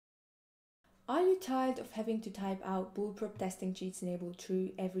Are you tired of having to type out bulletproof testing cheats enabled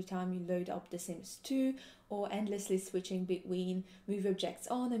true every time you load up The Sims 2, or endlessly switching between move objects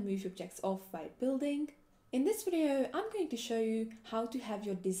on and move objects off while building? In this video, I'm going to show you how to have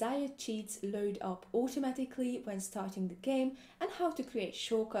your desired cheats load up automatically when starting the game and how to create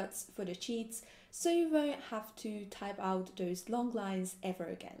shortcuts for the cheats so you won't have to type out those long lines ever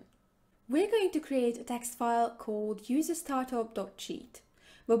again. We're going to create a text file called userStartup.cheat.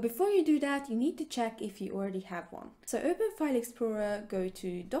 But before you do that, you need to check if you already have one. So open File Explorer, go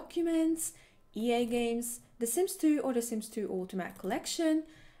to Documents, EA Games, The Sims 2 or The Sims 2 Ultimate Collection,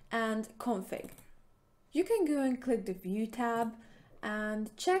 and Config. You can go and click the View tab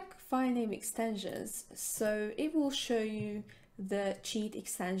and check file name extensions, so it will show you the cheat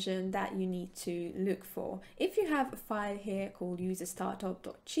extension that you need to look for. If you have a file here called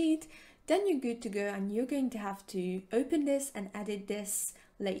userStartup.cheat, then you're good to go and you're going to have to open this and edit this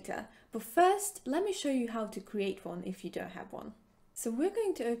later. But first, let me show you how to create one if you don't have one. So we're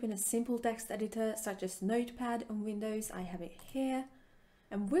going to open a simple text editor such as Notepad on Windows. I have it here.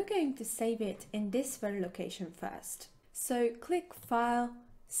 And we're going to save it in this very location first. So click File,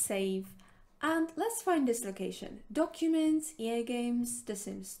 Save, and let's find this location. Documents, EA Games, The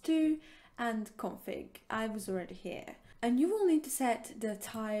Sims 2, and Config. I was already here. And you will need to set the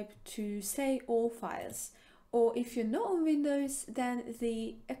type to say all files. Or if you're not on Windows, then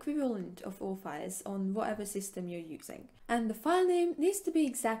the equivalent of all files on whatever system you're using. And the file name needs to be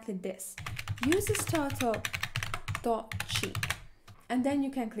exactly this, userStartup.cheat. And then you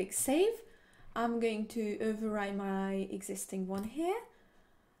can click Save. I'm going to overwrite my existing one here.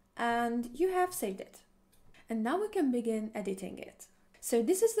 And you have saved it. And now we can begin editing it. So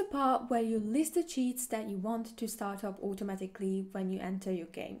this is the part where you list the cheats that you want to start up automatically when you enter your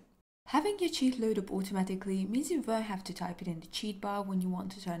game. Having your cheat load up automatically means you won't have to type it in the cheat bar when you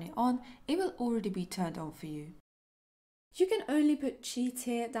want to turn it on. It will already be turned on for you. You can only put cheats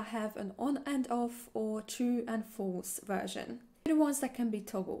here that have an on and off or true and false version. The ones that can be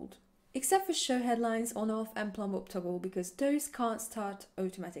toggled. Except for show headlines on off and plumb up toggle, because those can't start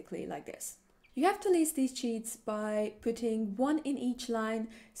automatically like this. You have to list these cheats by putting one in each line,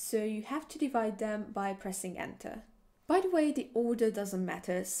 so you have to divide them by pressing enter. By the way, the order doesn't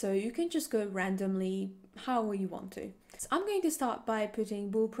matter, so you can just go randomly however you want to. So I'm going to start by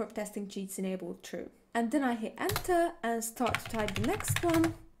putting bulletproof testing cheats enabled true. And then I hit enter and start to type the next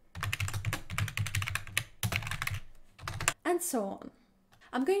one. And so on.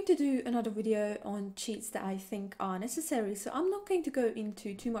 I'm going to do another video on cheats that I think are necessary, so I'm not going to go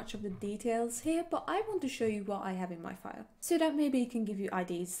into too much of the details here, but I want to show you what I have in my file, so that maybe it can give you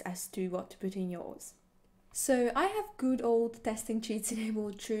ideas as to what to put in yours. So I have good old testing cheats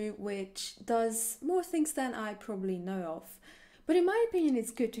enabled true, which does more things than I probably know of. But in my opinion,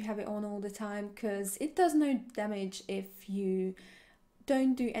 it's good to have it on all the time because it does no damage if you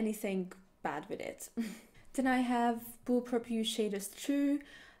don't do anything bad with it. Then I have bulletproof use shaders true.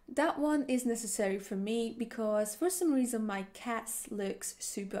 That one is necessary for me because for some reason my cat looks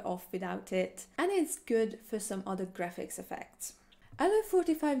super off without it, and it's good for some other graphics effects. Allow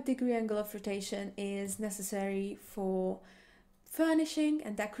 45-degree angle of rotation is necessary for furnishing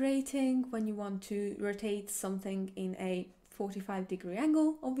and decorating when you want to rotate something in a 45-degree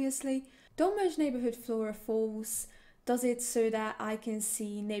angle, obviously. Don't merge neighborhood flora false does it so that I can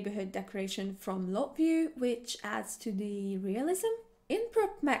see neighborhood decoration from lot view, which adds to the realism.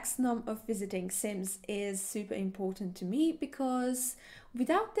 In-prop max num of visiting Sims is super important to me because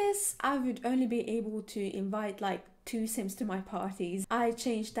without this, I would only be able to invite like 2 Sims to my parties. I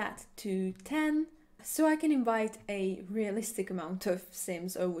changed that to 10 so I can invite a realistic amount of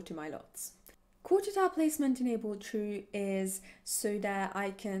Sims over to my lots. Quarter tile placement enabled true is so that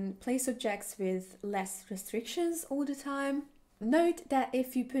I can place objects with less restrictions all the time. Note that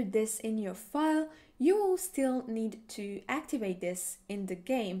if you put this in your file, you will still need to activate this in the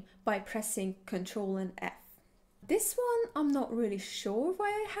game by pressing Ctrl and F. This one, I'm not really sure why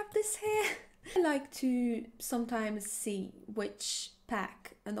I have this here. I like to sometimes see which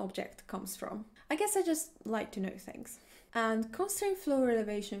pack an object comes from. I guess I just like to know things. And constraint floor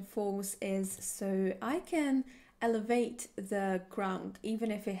elevation false is so I can elevate the ground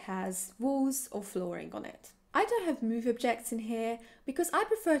even if it has walls or flooring on it. I don't have move objects in here because I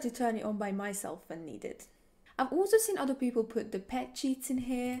prefer to turn it on by myself when needed. I've also seen other people put the pet cheats in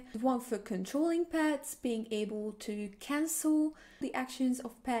here, the one for controlling pets, being able to cancel the actions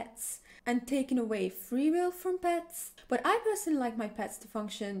of pets, and taking away free will from pets. But I personally like my pets to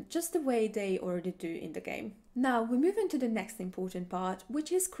function just the way they already do in the game. Now we move into the next important part,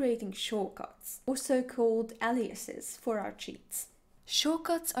 which is creating shortcuts, also called aliases, for our cheats.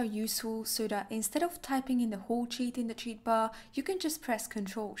 Shortcuts are useful so that instead of typing in the whole cheat in the cheat bar, you can just press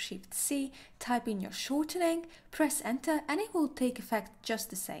Ctrl-Shift-C, type in your shortening, press enter, and it will take effect just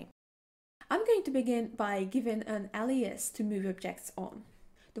the same. I'm going to begin by giving an alias to move objects on.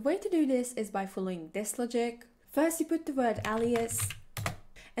 The way to do this is by following this logic. First you put the word alias,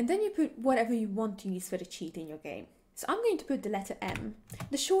 and then you put whatever you want to use for the cheat in your game. So I'm going to put the letter M.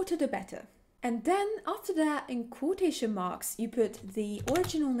 The shorter the better. And then after that, in quotation marks, you put the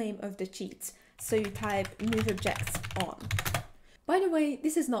original name of the cheat. So you type move objects on. By the way,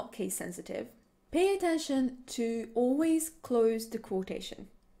 this is not case sensitive. Pay attention to always close the quotation.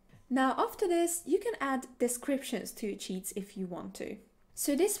 Now after this, you can add descriptions to your cheats if you want to.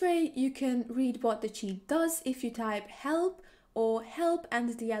 So this way you can read what the cheat does if you type help or help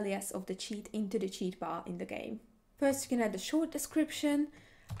and the alias of the cheat into the cheat bar in the game. First you can add a short description,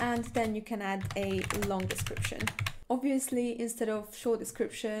 and then you can add a long description. Obviously, instead of short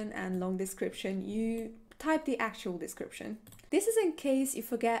description and long description, you type the actual description. This is in case you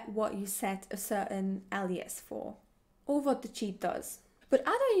forget what you set a certain alias for, or what the cheat does. But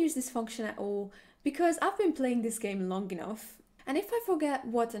I don't use this function at all because I've been playing this game long enough. And if I forget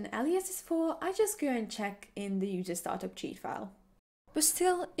what an alias is for, I just go and check in the userStartup.cheat file. But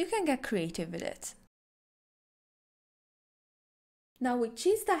still, you can get creative with it. Now with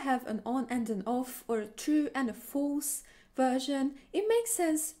cheats that have an on and an off, or a true and a false version, it makes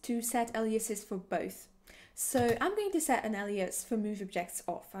sense to set aliases for both. So I'm going to set an alias for move objects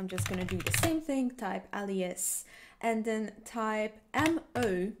off. I'm just going to do the same thing, type alias, and then type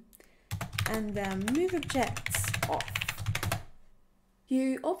MO, and then move objects off.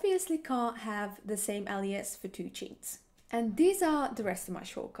 You obviously can't have the same alias for two cheats. And these are the rest of my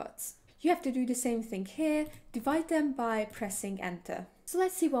shortcuts. You have to do the same thing here, divide them by pressing enter. So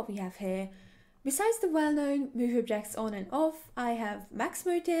let's see what we have here. Besides the well-known move objects on and off, I have max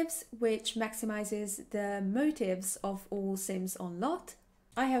motives, which maximizes the motives of all sims on lot.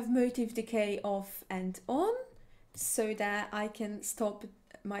 I have motive decay off and on, so that I can stop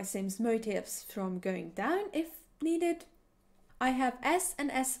my sims motives from going down if needed. I have S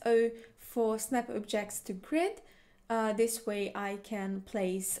and SO for snap objects to grid. This way I can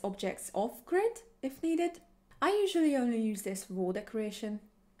place objects off grid if needed. I usually only use this for wall decoration.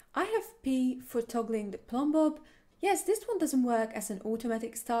 I have P for toggling the plumb bob. Yes, this one doesn't work as an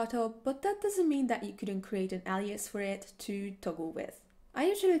automatic startup, but that doesn't mean that you couldn't create an alias for it to toggle with. I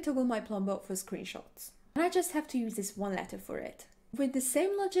usually toggle my plumb bob for screenshots, and I just have to use this one letter for it. With the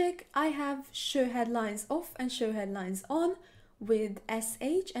same logic, I have show headlines off and show headlines on with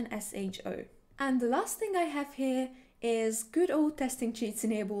SH and SHO. And the last thing I have here is good old testing cheats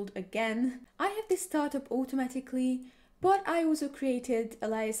enabled again. I have this startup automatically, but I also created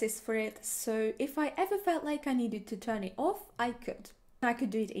aliases for it, so if I ever felt like I needed to turn it off, I could. I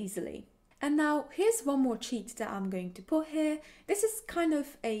could do it easily. And now here's one more cheat that I'm going to put here. This is kind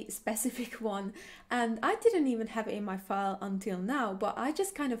of a specific one, and I didn't even have it in my file until now, but I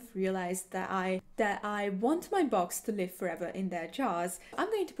just kind of realized that I want my bugs to live forever in their jars.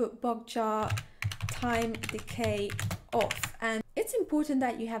 I'm going to put bug jar time decay off, and it's important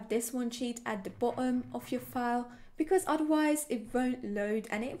that you have this one cheat at the bottom of your file, because otherwise it won't load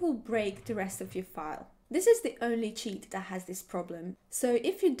and it will break the rest of your file. This is the only cheat that has this problem. So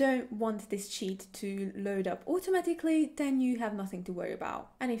if you don't want this cheat to load up automatically, then you have nothing to worry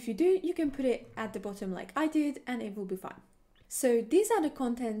about. And if you do, you can put it at the bottom like I did and it will be fine. So these are the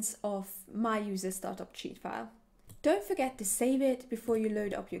contents of my userStartup.cheat file. Don't forget to save it before you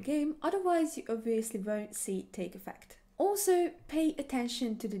load up your game, otherwise you obviously won't see it take effect. Also, pay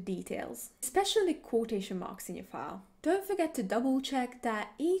attention to the details, especially quotation marks in your file. Don't forget to double check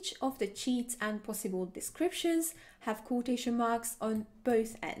that each of the cheats and possible descriptions have quotation marks on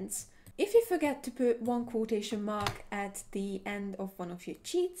both ends. If you forget to put one quotation mark at the end of one of your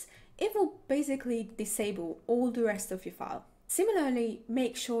cheats, it will basically disable all the rest of your file. Similarly,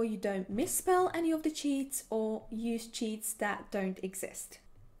 make sure you don't misspell any of the cheats or use cheats that don't exist.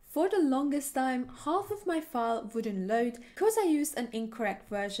 For the longest time, half of my file wouldn't load because I used an incorrect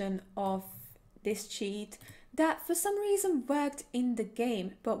version of this cheat that for some reason worked in the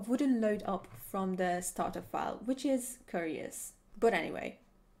game but wouldn't load up from the starter file, which is curious. But anyway,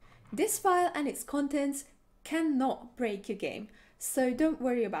 this file and its contents cannot break your game, so don't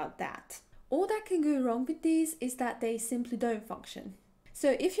worry about that. All that can go wrong with these is that they simply don't function.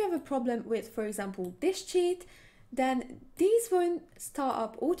 So if you have a problem with, for example, this cheat, then these won't start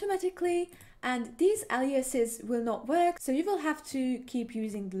up automatically and these aliases will not work, so you will have to keep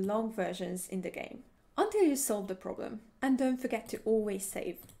using the long versions in the game until you solve the problem. And don't forget to always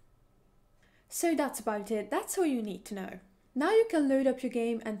save. So that's about it, that's all you need to know. Now you can load up your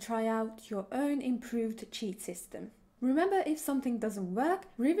game and try out your own improved cheat system. Remember, if something doesn't work,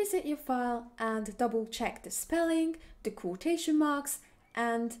 revisit your file and double check the spelling, the quotation marks,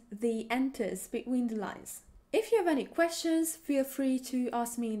 and the enters between the lines. If you have any questions, feel free to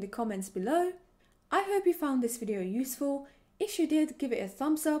ask me in the comments below. I hope you found this video useful. If you did, give it a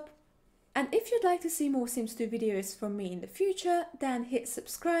thumbs up. And if you'd like to see more Sims 2 videos from me in the future, then hit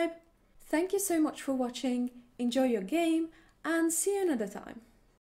subscribe. Thank you so much for watching, enjoy your game, and see you another time.